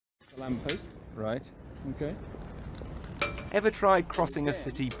Lamppost. Right. Okay. Ever tried crossing a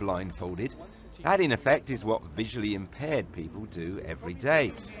city blindfolded? That, in effect, is what visually impaired people do every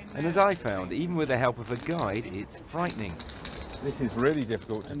day. And as I found, even with the help of a guide, it's frightening. This is really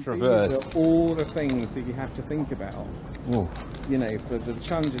difficult to And traverse. these are all the things that you have to think about. Ooh. You know, for the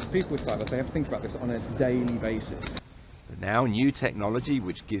challenges people with sight loss, they have to think about this on a daily basis. But now new technology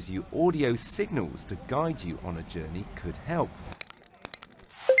which gives you audio signals to guide you on a journey could help.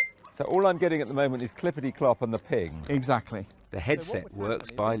 So all I'm getting at the moment is clippity-clop and the ping. Exactly. The headset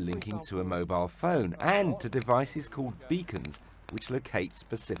works by linking to a mobile phone and to devices called beacons which locate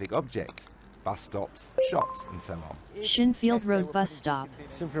specific objects, bus stops, shops and so on. Shinfield Road bus stop.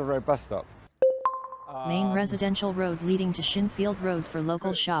 Shinfield Road bus stop. Main residential road leading to Shinfield Road for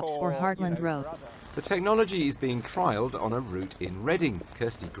local shops or Heartland Road. The technology is being trialled on a route in Reading.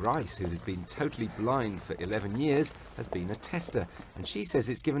 Kirsty Grice, who has been totally blind for 11 years, has been a tester, and she says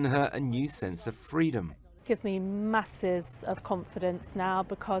it's given her a new sense of freedom. It gives me masses of confidence now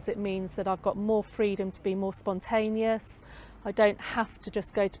because it means that I've got more freedom to be more spontaneous. I don't have to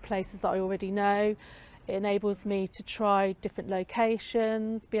just go to places that I already know. It enables me to try different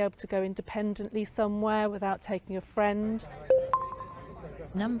locations, be able to go independently somewhere without taking a friend.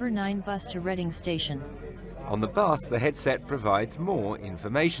 Number 9 bus to Reading Station. On the bus, the headset provides more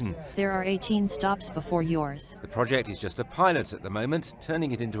information. There are 18 stops before yours. The project is just a pilot at the moment.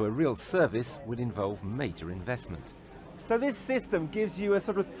 Turning it into a real service would involve major investment. So this system gives you a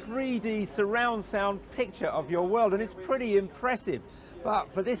sort of 3D surround sound picture of your world, and it's pretty impressive.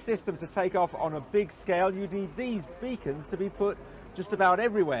 But for this system to take off on a big scale, you need these beacons to be put just about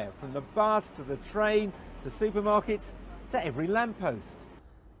everywhere, from the bus to the train to supermarkets to every lamppost.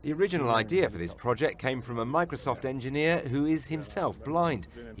 The original idea for this project came from a Microsoft engineer who is himself blind.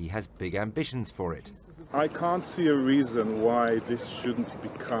 He has big ambitions for it. I can't see a reason why this shouldn't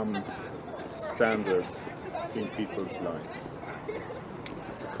become standards in people's lives.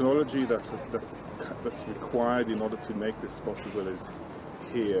 The technology that's required in order to make this possible is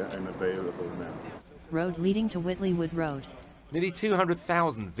here and available now. Road leading to Whitleywood Road. Nearly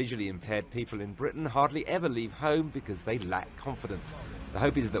 200,000 visually impaired people in Britain hardly ever leave home because they lack confidence. The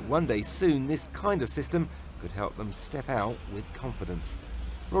hope is that one day soon this kind of system could help them step out with confidence.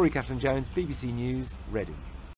 Rory Cellan-Jones, BBC News, Reading.